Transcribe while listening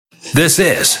This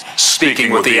is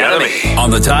Speaking with the Enemy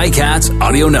on the Ticats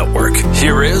Audio Network.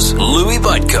 Here is Louie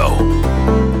Butko.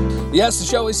 Yes, the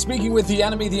show is Speaking with the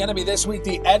Enemy. The Enemy this week,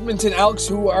 the Edmonton Elks,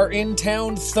 who are in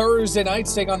town Thursday night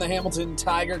to take on the Hamilton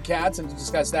Tiger Cats. And to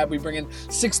discuss that, we bring in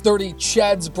 6:30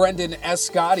 Ched's Brenden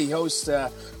Escott. He hosts a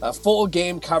full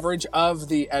game coverage of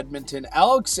the Edmonton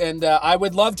Elks. And I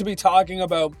would love to be talking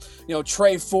about,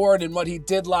 Tre Ford and what he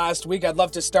did last week. I'd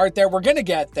love to start there. We're going to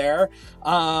get there.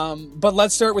 But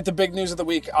let's start with the big news of the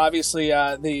week. Obviously,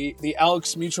 the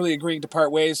Elks mutually agreeing to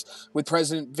part ways with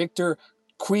President Victor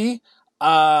Cui.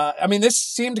 This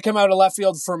seemed to come out of left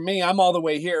field for me. I'm all the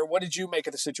way here. What did you make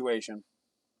of the situation?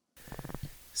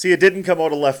 See, it didn't come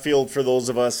out of left field for those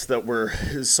of us that were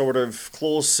sort of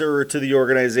closer to the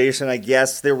organization. I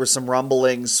guess there were some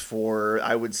rumblings for,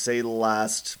 I would say, the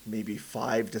last maybe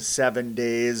 5 to 7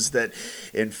 days that,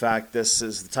 in fact, this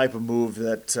is the type of move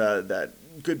that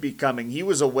could be coming. He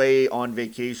was away on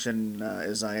vacation,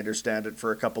 as I understand it,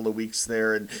 for a couple of weeks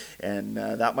there, and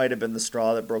that might have been the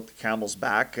straw that broke the camel's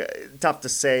back. Tough to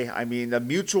say. I mean, a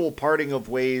mutual parting of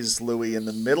ways, Louie, in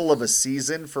the middle of a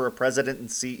season for a president and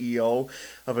CEO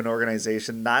of an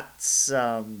organization, that's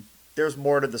there's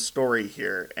more to the story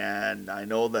here, and I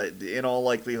know that in all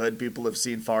likelihood people have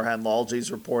seen Farhan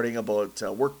Lalji's reporting about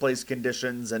workplace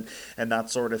conditions and that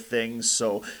sort of thing.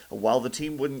 So while the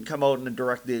team wouldn't come out and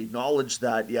directly acknowledge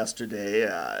that yesterday,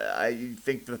 I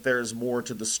think that there's more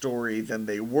to the story than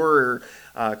they were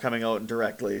coming out and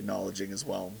directly acknowledging as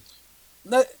well.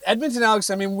 The Edmonton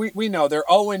Elks, we know they're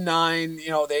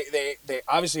 0-9. They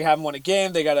obviously haven't won a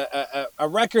game. They got a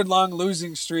record-long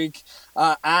losing streak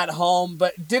at home.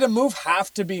 But did a move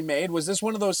have to be made? Was this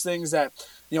one of those things that,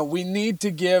 we need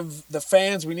to give the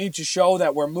fans, we need to show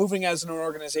that we're moving as an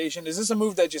organization? Is this a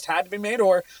move that just had to be made?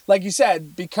 Or, like you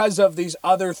said, because of these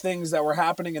other things that were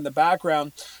happening in the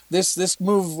background, this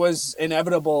move was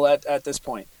inevitable at this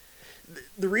point?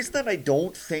 The reason that I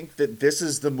don't think that this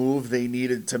is the move they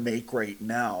needed to make right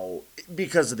now,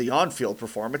 because of the on-field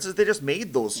performance, is they just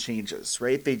made those changes,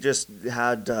 right? They just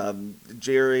had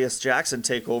Jarius Jackson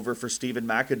take over for Stephen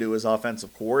McAdoo as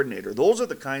offensive coordinator. Those are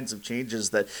the kinds of changes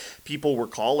that people were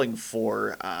calling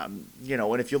for, and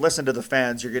if you listen to the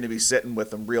fans, you're going to be sitting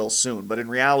with them real soon. But in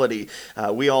reality,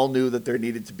 we all knew that there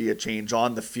needed to be a change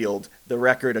on the field, the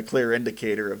record a clear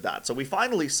indicator of that. So we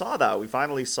finally saw that. We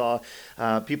finally saw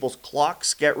people's clocks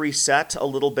get reset a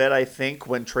little bit, I think,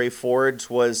 when Tre Ford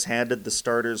was handed the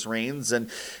starter's reins, and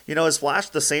has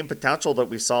flashed the same potential that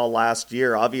we saw last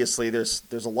year. Obviously, there's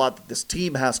a lot that this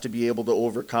team has to be able to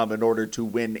overcome in order to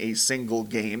win a single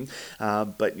game,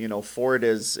 but Ford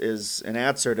is an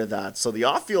answer to that. So the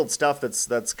off-field stuff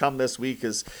that's come this week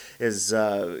is it's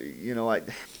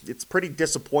pretty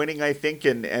disappointing, I think,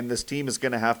 and this team is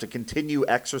going to have to continue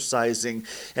exercising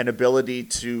an ability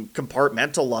to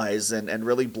compartmentalize and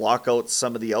really block out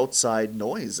some of the outside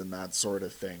noise and that sort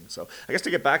of thing. So I guess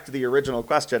to get back to the original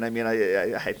question,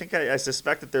 I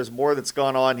suspect that there's more that's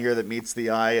gone on here that meets the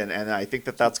eye, and I think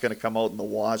that that's going to come out in the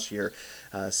wash here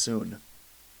soon.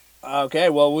 Okay,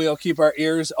 well, we'll keep our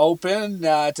ears open to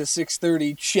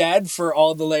 6:30 Ched for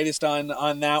all the latest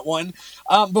on that one.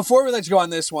 Before we let you go on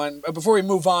this one, before we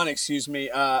move on,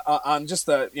 on just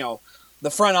the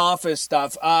front office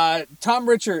stuff, Tom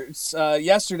Richards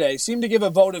yesterday seemed to give a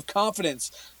vote of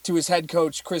confidence to his head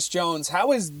coach, Chris Jones.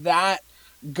 How is that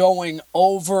going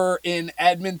over in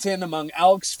Edmonton among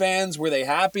Elks fans? Were they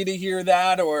happy to hear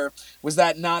that, or was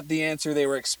that not the answer they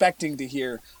were expecting to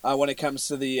hear when it comes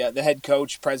to the head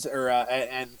coach,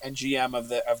 and GM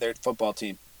of their football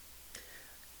team?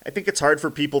 I think it's hard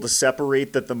for people to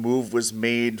separate that the move was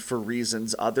made for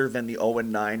reasons other than the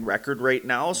 0-9 record right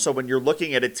now. So when you're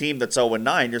looking at a team that's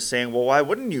 0-9, you're saying, well, why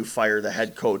wouldn't you fire the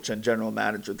head coach and general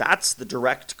manager? That's the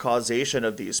direct causation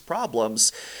of these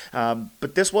problems.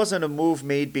 But this wasn't a move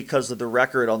made because of the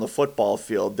record on the football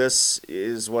field. This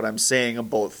is what I'm saying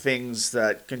about things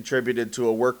that contributed to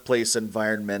a workplace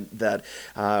environment that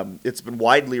it's been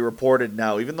widely reported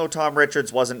now, even though Tom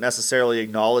Richards wasn't necessarily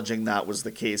acknowledging that was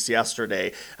the case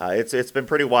yesterday. It's been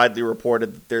pretty widely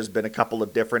reported that there's been a couple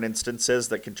of different instances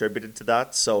that contributed to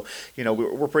that. So,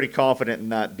 we're pretty confident in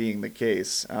that being the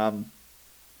case.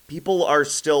 People are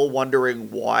still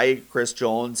wondering why Chris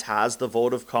Jones has the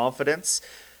vote of confidence.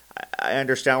 I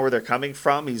understand where they're coming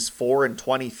from. He's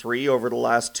 4-23 over the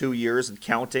last 2 years and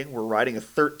counting. We're riding a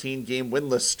 13-game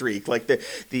winless streak. Like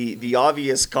the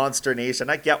obvious consternation.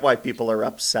 I get why people are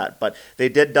upset, but they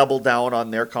did double down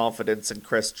on their confidence in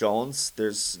Chris Jones.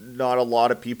 There's not a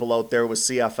lot of people out there with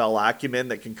CFL acumen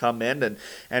that can come in,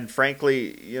 and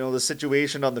frankly, the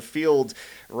situation on the field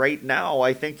right now,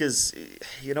 I think is,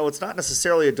 it's not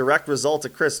necessarily a direct result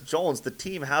of Chris Jones. The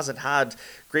team hasn't had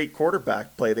great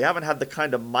quarterback play. They haven't had the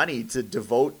kind of money to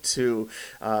devote to,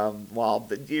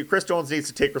 Chris Jones needs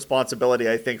to take responsibility,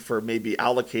 I think, for maybe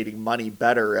allocating money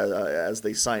better as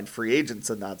they sign free agents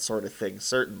and that sort of thing,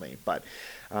 certainly. But,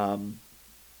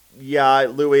 yeah,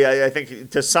 Louie, I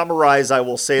think to summarize, I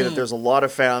will say that there's a lot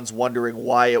of fans wondering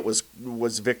why it was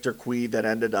Victor Cui that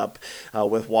ended up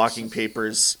with walking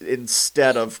papers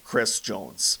instead of Chris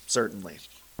Jones, certainly.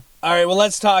 All right, well,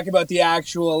 let's talk about the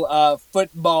actual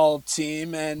football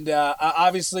team. And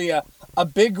obviously a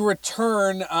big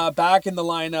return back in the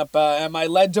lineup. Am I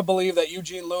led to believe that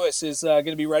Eugene Lewis is going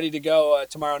to be ready to go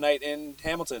tomorrow night in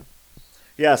Hamilton?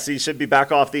 Yes, he should be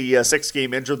back off the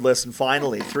 6-game injured list, and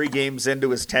finally, 3 games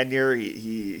into his tenure,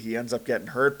 he ends up getting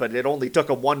hurt, but it only took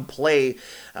him one play,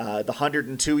 the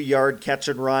 102-yard catch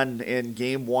and run in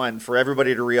Game 1, for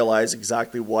everybody to realize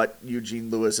exactly what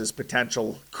Eugene Lewis's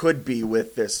potential could be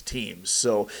with this team.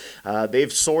 So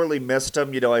they've sorely missed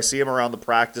him. I see him around the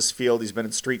practice field. He's been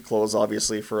in street clothes,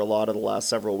 obviously, for a lot of the last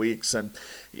several weeks, and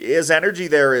his energy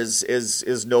there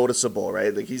is noticeable,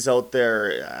 right? Like, he's out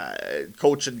there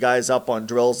coaching guys up on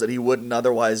drills that he wouldn't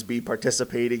otherwise be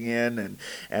participating in,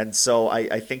 and so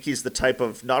I think he's the type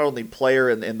of not only player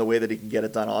in the way that he can get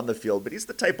it done on the field, but he's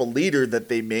the type of leader that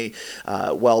they may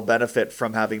well benefit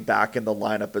from having back in the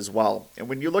lineup as well. And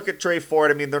when you look at Tre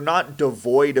Ford, I mean, they're not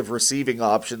devoid of receiving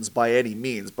options by any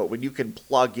means, but when you can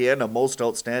plug in a most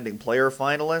outstanding player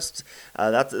finalist,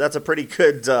 that's a pretty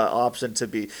good option to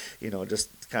be, just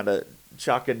kind of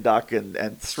chuck and duck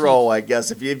and throw, I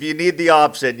guess. If you need the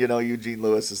option, Eugene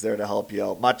Lewis is there to help you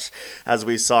out. Much as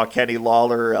we saw Kenny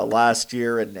Lawler last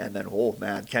year, and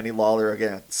then, Kenny Lawler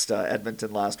against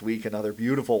Edmonton last week, another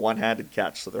beautiful one-handed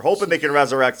catch. So they're hoping they can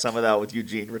resurrect some of that with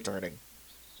Eugene returning.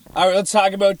 All right, let's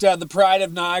talk about the pride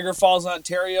of Niagara Falls,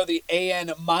 Ontario, the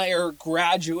A.N. Meyer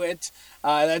graduate,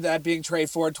 that being Tre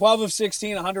Ford. 12 of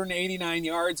 16, 189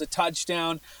 yards, a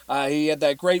touchdown. He had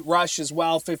that great rush as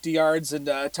well, 50 yards and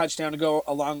a touchdown to go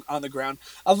along on the ground.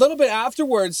 A little bit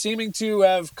afterwards, seeming to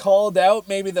have called out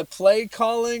maybe the play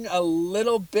calling a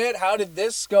little bit. How did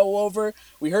this go over?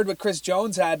 We heard what Chris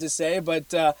Jones had to say, but,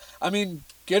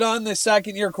 good on the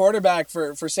second-year quarterback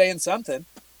for saying something.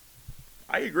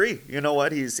 I agree. You know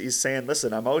what? He's saying,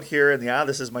 listen, I'm out here, and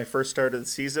this is my first start of the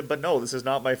season, but no, this is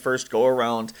not my first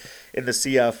go-around in the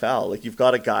CFL. Like, you've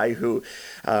got a guy who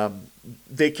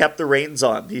they kept the reins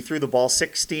on. He threw the ball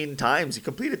 16 times. He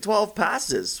completed 12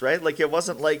 passes, right? Like, it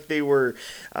wasn't like they were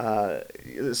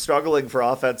struggling for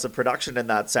offensive production in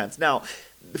that sense. Now,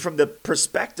 from the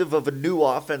perspective of a new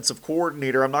offensive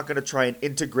coordinator, I'm not going to try and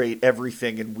integrate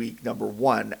everything in week number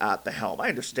 1 at the helm. I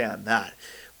understand that.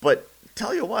 But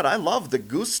tell you what, I love the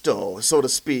gusto, so to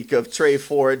speak, of Tre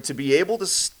Ford to be able to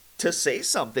say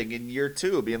something in year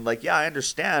 2, being like, yeah, I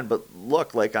understand, but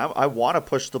look, like, I want to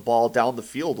push the ball down the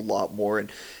field a lot more.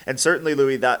 And certainly,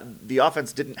 Louie, that the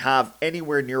offense didn't have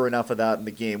anywhere near enough of that in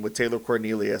the game with Taylor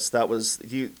Cornelius. That was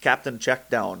captain check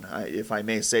down, if I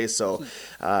may say so.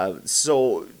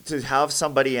 So to have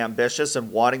somebody ambitious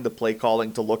and wanting the play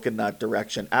calling to look in that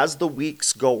direction as the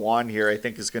weeks go on here, I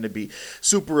think is going to be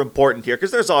super important here, because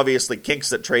there's obviously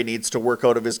kinks that Tre needs to work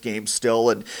out of his game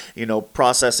still, and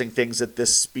processing things at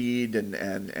this speed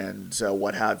and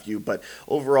what have you. But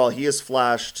overall, he has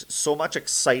flashed so much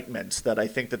excitement that I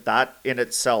think that in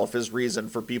itself is reason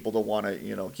for people to want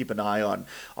to keep an eye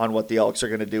on what the Elks are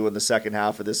going to do in the second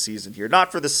half of this season here.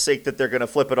 Not for the sake that they're going to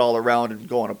flip it all around and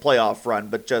go on a playoff run,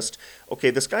 but just, okay,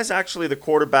 this guy's actually the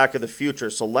quarterback of the future,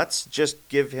 so let's just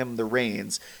give him the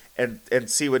reins and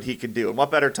see what he can do. And what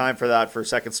better time for that for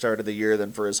second start of the year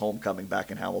than for his homecoming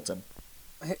back in Hamilton?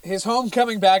 His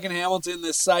homecoming back in Hamilton,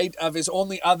 the site of his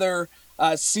only other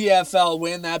CFL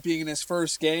win, that being in his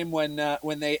first game when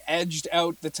they edged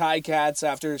out the Ticats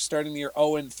after starting the year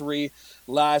 0-3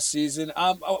 last season.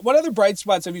 What other bright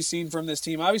spots have you seen from this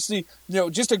team? Obviously,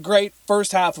 just a great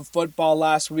first half of football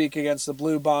last week against the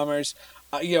Blue Bombers.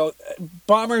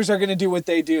 Bombers are going to do what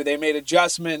they do. They made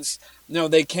adjustments.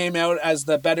 They came out as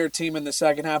the better team in the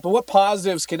second half. But what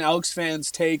positives can Elks fans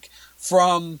take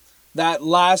from that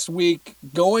last week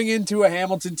going into a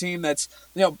Hamilton team that's,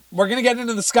 we're going to get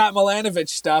into the Scott Milanovich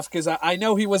stuff, because I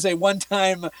know he was a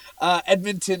one-time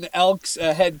Edmonton Elks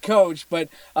head coach, but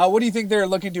what do you think they're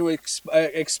looking to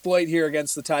exploit here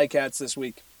against the Ticats this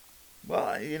week?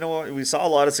 Well, we saw a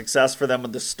lot of success for them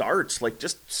in the starts. Like,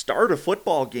 just start a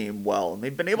football game well, and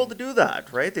they've been able to do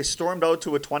that, right? They stormed out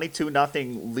to a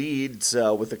 22-0 lead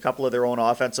with a couple of their own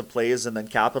offensive plays, and then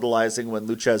capitalizing when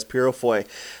Luchez Purifoy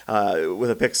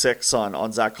with a pick 6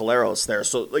 on Zach Collaros there.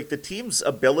 So, like, the team's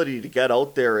ability to get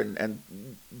out there and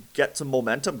get some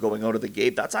momentum going out of the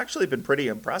gate, that's actually been pretty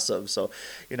impressive. So,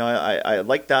 I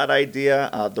like that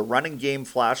idea. The running game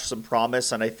flashed some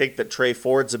promise, and I think that Tre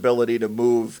Ford's ability to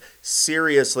move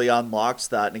seriously unlocks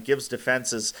that, and it gives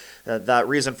defenses that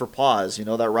reason for pause.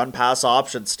 That run pass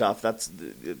option stuff. That's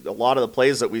a lot of the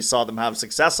plays that we saw them have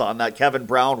success on. That Kevin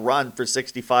Brown run for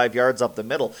 65 yards up the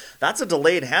middle. That's a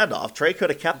delayed handoff. Tre could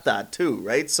have kept that too,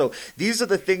 right? So these are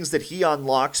the things that he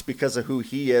unlocks because of who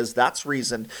he is. That's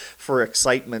reason for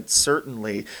excitement,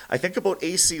 certainly. I think about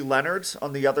AC Leonard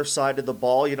on the other side of the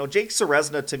ball. Jake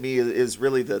Ceresna to me is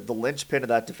really the linchpin of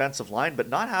that defensive line, but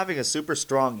not having a super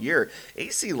strong year.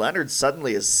 AC Leonard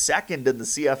suddenly is second in the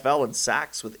CFL in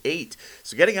sacks with 8.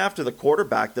 So getting after the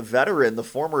quarterback, the veteran, the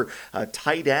former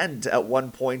tight end at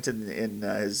one point in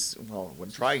his,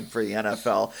 when trying for the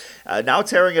NFL, now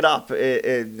tearing it up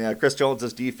in Chris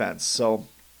Jones's defense. So,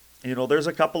 there's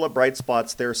a couple of bright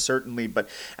spots there, certainly. But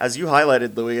as you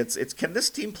highlighted, Louie, it's can this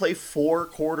team play 4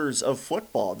 quarters of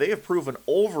football? They have proven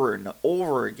over and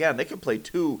over again they can play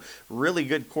 2 really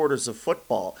good quarters of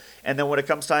football. And then when it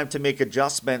comes time to make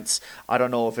adjustments, I don't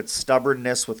know if it's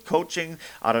stubbornness with coaching.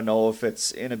 I don't know if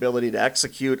it's inability to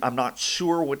execute. I'm not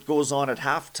sure what goes on at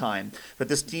halftime. But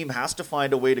this team has to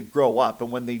find a way to grow up.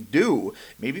 And when they do,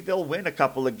 maybe they'll win a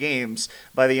couple of games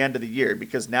by the end of the year.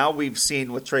 Because now we've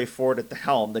seen with Tre Ford at the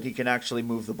helm that he can actually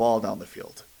move the ball down the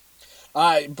field.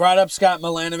 Brought up Scott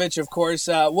Milanovic, of course.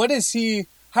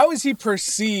 How is he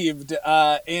perceived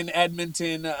in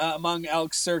Edmonton among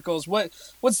Elks circles?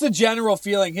 What's the general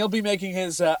feeling? He'll be making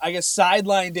his,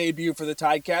 sideline debut for the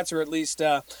Ticats, or at least,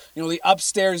 the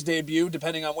upstairs debut,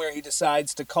 depending on where he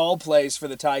decides to call plays for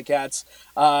the Ticats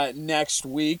next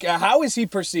week. How is he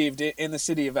perceived in the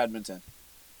city of Edmonton?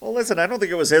 Well, listen, I don't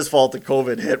think it was his fault that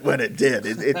COVID hit when it did.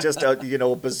 It just, a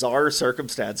bizarre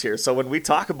circumstance here. So when we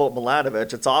talk about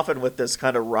Milanovic, it's often with this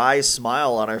kind of wry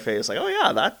smile on our face, like, oh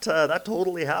yeah, that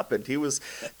totally happened. He was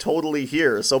totally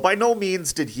here. So by no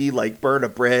means did he burn a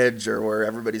bridge or where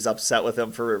everybody's upset with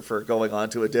him for going on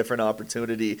to a different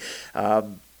opportunity.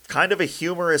 Kind of a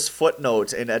humorous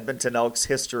footnote in Edmonton Elks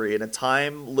history, in a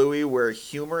time, Louie, where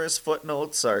humorous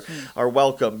footnotes are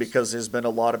welcome, because there's been a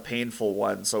lot of painful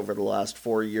ones over the last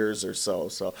 4 years or so.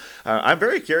 So I'm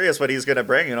very curious what he's going to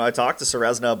bring. I talked to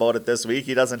Ceresna about it this week.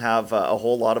 He doesn't have a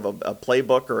whole lot of a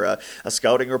playbook or a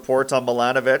scouting report on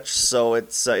Milanovic, so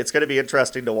it's going to be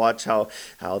interesting to watch how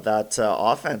that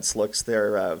offense looks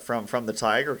there from the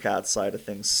Tiger Cats side of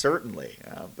things, certainly.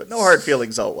 But no hard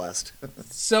feelings out west.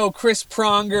 So Chris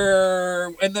Pronger,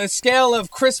 in the scale of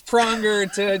Chris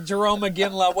Pronger to Jerome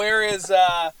McGinley, where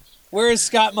is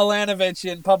Scott Milanovic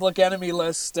in public enemy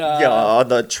list? On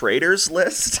the traitors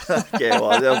list? Okay,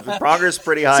 well, Pronger's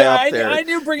pretty high up there. I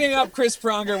knew bringing up Chris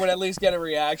Pronger would at least get a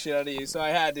reaction out of you, so I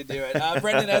had to do it.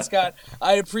 Brenden Escott,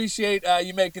 I appreciate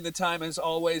you making the time as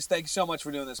always. Thank you so much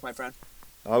for doing this, my friend.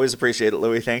 Always appreciate it,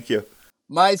 Louie. Thank you.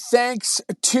 My thanks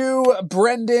to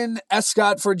Brenden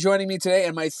Escott for joining me today,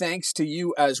 and my thanks to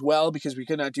you as well, because we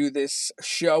could not do this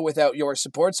show without your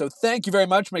support. So thank you very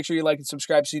much. Make sure you like and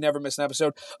subscribe so you never miss an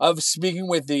episode of Speaking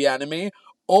with the Enemy,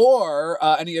 or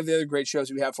any of the other great shows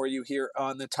we have for you here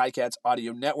on the Ticats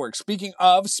Audio Network. Speaking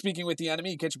of Speaking with the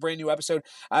Enemy, you catch a brand new episode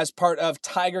as part of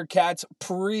Tiger Cats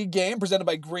Pre-Game, presented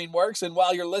by Greenworks. And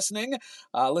while you're listening,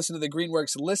 listen to the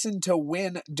Greenworks Listen to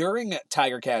Win during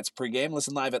Tiger Cats Pre-Game.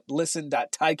 Listen live at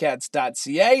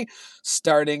listen.ticats.ca,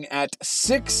 starting at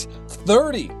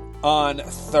 6:30 on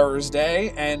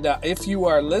Thursday. And if you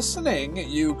are listening,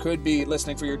 you could be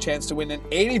listening for your chance to win an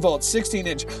 80-volt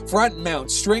 16-inch front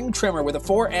mount string trimmer with a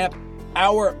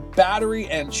 4-amp-hour battery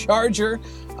and charger.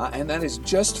 And that is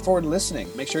just for listening.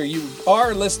 Make sure you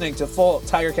are listening to full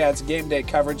Tiger Cats game day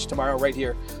coverage tomorrow right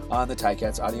here on the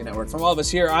Ticats Audio Network. From all of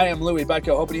us here, I am Louie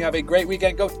Butko. Hoping you have a great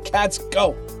weekend. Go Cats,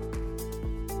 go!